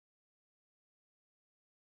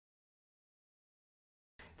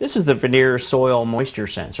This is the Vernier soil moisture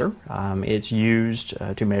sensor. It's used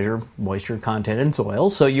to measure moisture content in soil.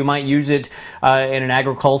 So you might use it in an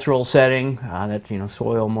agricultural setting.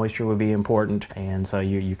 Soil moisture would be important, and so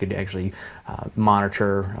you could actually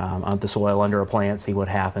monitor the soil under a plant, see what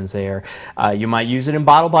happens there. You might use it in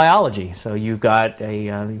bottle biology. So you've got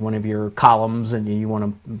one of your columns, and you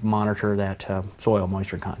want to monitor that soil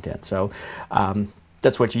moisture content. So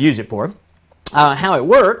that's what you use it for. How it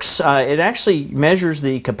works, it actually measures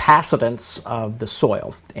the capacitance of the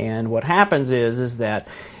soil. And what happens is that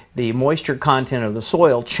the moisture content of the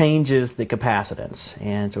soil changes the capacitance.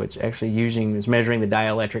 And so it's actually measuring the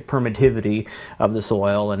dielectric permittivity of the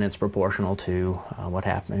soil, and it's proportional to what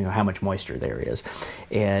happened, how much moisture there is.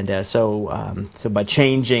 And so by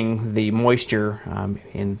changing the moisture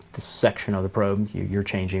in this section of the probe, you're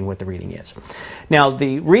changing what the reading is. Now,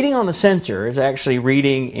 the reading on the sensor is actually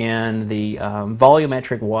reading in the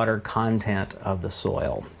volumetric water content of the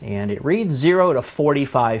soil, and it reads 0 to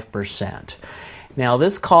 45%. Now,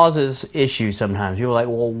 this causes issues sometimes. You're like,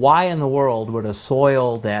 well, why in the world would a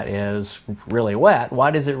soil that is really wet,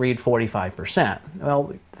 why does it read 45%?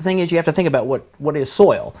 Well, the thing is, you have to think about what is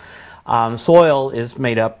soil. Soil is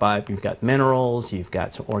made up by, you've got minerals, you've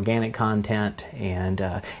got some organic content, and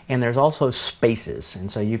there's also spaces. And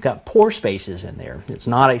so you've got pore spaces in there. It's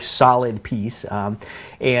not a solid piece.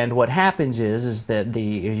 And what happens is that as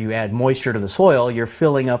you add moisture to the soil, you're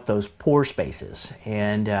filling up those pore spaces.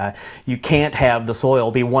 And you can't have the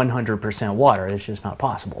soil be 100% water. It's just not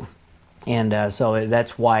possible. And so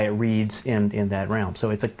that's why it reads in that realm. So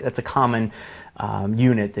it's a common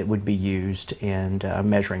unit that would be used in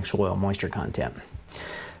measuring soil moisture content.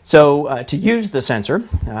 So to use the sensor,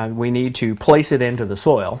 we need to place it into the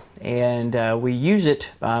soil, and we use it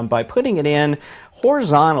by putting it in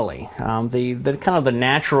horizontally. The kind of the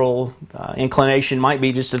natural inclination might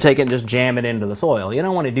be just to take it and just jam it into the soil. You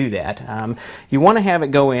don't want to do that. You want to have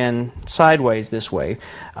it go in sideways this way,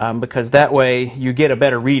 because that way you get a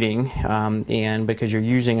better reading, and because you're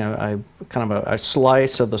using a kind of a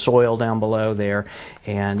slice of the soil down below there,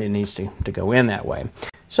 and it needs to go in that way.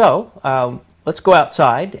 So let's go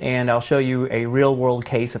outside, and I'll show you a real-world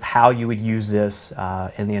case of how you would use this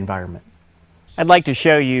in the environment. I'd like to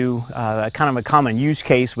show you kind of a common use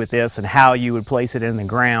case with this and how you would place it in the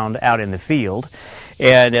ground out in the field.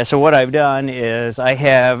 And so what I've done is I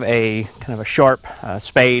have a kind of a sharp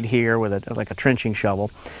spade here with like a trenching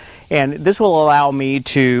shovel. And this will allow me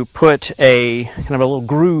to put a kind of a little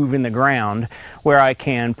groove in the ground where I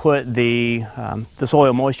can put the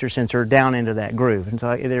soil moisture sensor down into that groove. And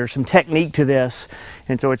so there's some technique to this,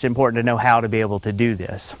 and so it's important to know how to be able to do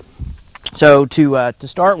this. So to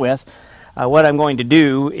start with, what I'm going to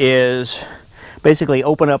do is basically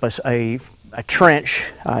open up a trench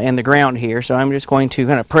in the ground here. So I'm just going to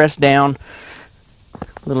kind of press down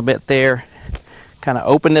a little bit there, kind of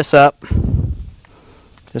open this up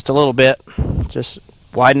just a little bit, just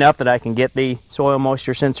wide enough that I can get the soil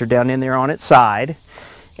moisture sensor down in there on its side.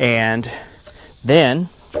 And then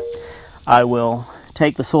I will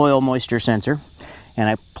take the soil moisture sensor and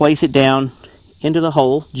I place it down into the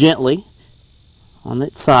hole gently on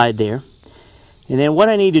its side there. And then what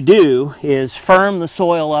I need to do is firm the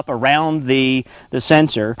soil up around the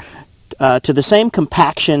sensor to the same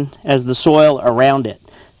compaction as the soil around it.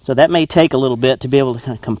 So that may take a little bit to be able to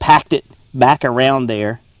kind of compact it back around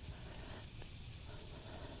there.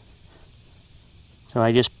 So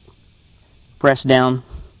I just press down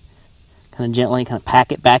kind of gently, kind of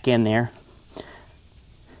pack it back in there.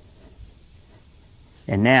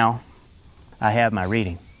 And now I have my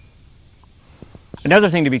reading. Another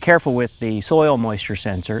thing to be careful with the soil moisture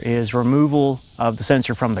sensor is removal of the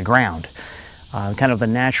sensor from the ground. Kind of the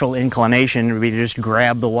natural inclination would be to just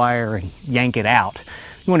grab the wire and yank it out.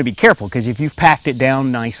 You want to be careful, because if you've packed it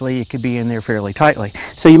down nicely, it could be in there fairly tightly.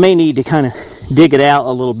 So you may need to kind of dig it out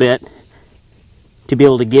a little bit to be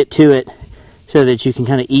able to get to it, so that you can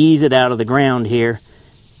kind of ease it out of the ground here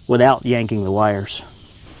without yanking the wires.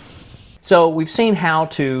 So we've seen how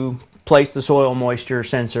to place the soil moisture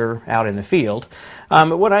sensor out in the field.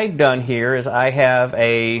 What I've done here is I have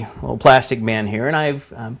a little plastic bin here, and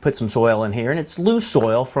I've put some soil in here, and it's loose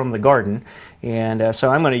soil from the garden, and so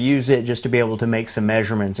I'm going to use it just to be able to make some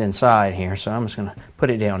measurements inside here. So I'm just going to put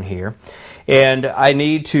it down here, and I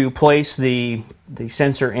need to place the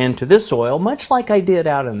sensor into this soil much like I did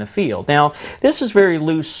out in the field. Now, this is very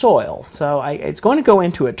loose soil, so it's going to go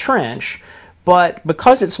into a trench. But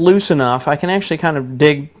because it's loose enough, I can actually kind of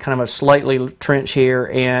dig kind of a slightly trench here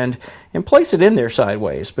and place it in there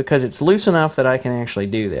sideways, because it's loose enough that I can actually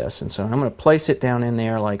do this. And so I'm going to place it down in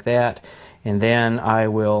there like that, and then I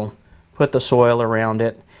will put the soil around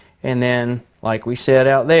it, and then like we said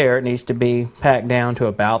out there, it needs to be packed down to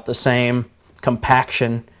about the same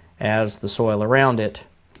compaction as the soil around it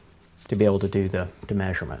to be able to do the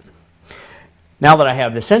measurement. Now that I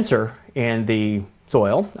have the sensor in the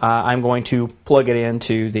soil, I'm going to plug it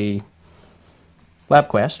into the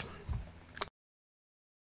LabQuest.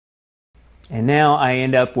 And now I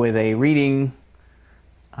end up with a reading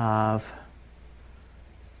of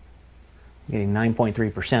getting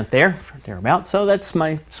 9.3% there, thereabouts. So that's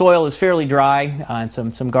my soil is fairly dry, and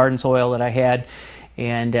some garden soil that I had.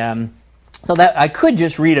 And so that I could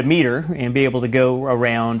just read a meter and be able to go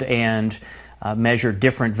around and measure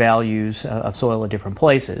different values of soil at different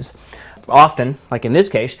places. Often, like in this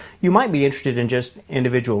case, you might be interested in just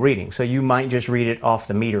individual readings. So you might just read it off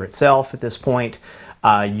the meter itself at this point.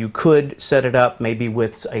 You could set it up maybe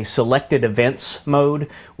with a selected events mode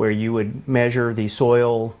where you would measure the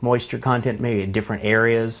soil moisture content maybe in different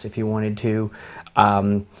areas if you wanted to.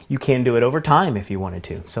 You can do it over time if you wanted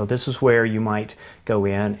to. So this is where you might go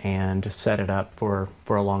in and set it up for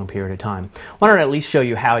a long period of time. Why don't I at least show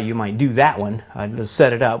you how you might do that one, to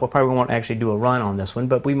set it up. We probably won't actually do a run on this one,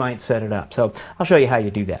 but we might set it up. So I'll show you how you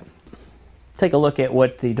do that. Take a look at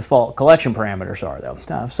what the default collection parameters are, though.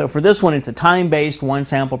 So for this one, it's a time-based 1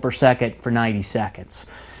 sample per second for 90 seconds.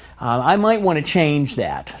 I might want to change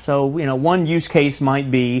that. So, one use case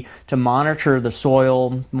might be to monitor the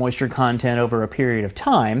soil moisture content over a period of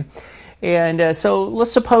time. And so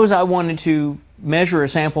let's suppose I wanted to measure a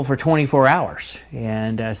sample for 24 hours.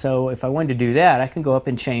 And so if I wanted to do that, I can go up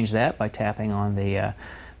and change that by tapping on the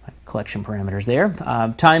collection parameters there.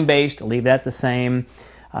 Time-based, leave that the same.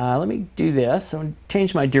 Let me do this. So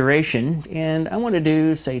change my duration, and I want to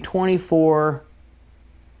do, say, 24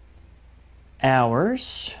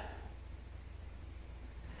 hours.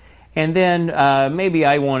 And then maybe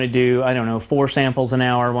I want to do, 4 samples an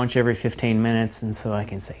hour, once every 15 minutes, and so I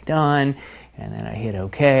can say done, and then I hit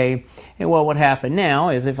OK. And what would happen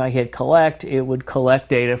now is if I hit collect, it would collect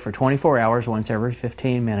data for 24 hours, once every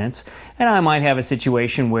 15 minutes, and I might have a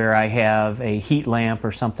situation where I have a heat lamp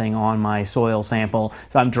or something on my soil sample,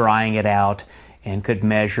 so I'm drying it out and could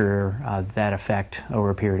measure that effect over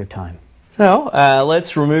a period of time. So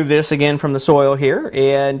let's remove this again from the soil here,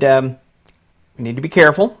 and we need to be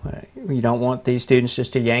careful. You don't want these students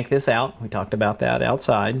just to yank this out. We talked about that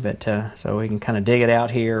outside, but so we can kind of dig it out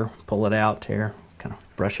here, pull it out here, kind of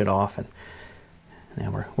brush it off, and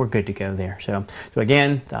now we're good to go there. So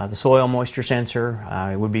again, the soil moisture sensor,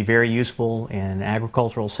 it would be very useful in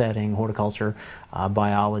agricultural setting, horticulture,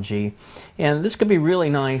 biology, and this could be really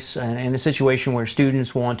nice in a situation where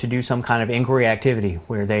students want to do some kind of inquiry activity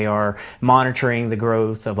where they are monitoring the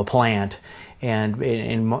growth of a plant and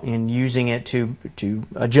in using it to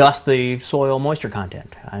adjust the soil moisture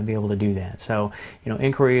content and be able to do that. So,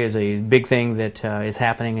 inquiry is a big thing that is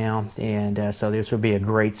happening now, and so this would be a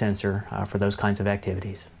great sensor for those kinds of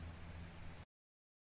activities.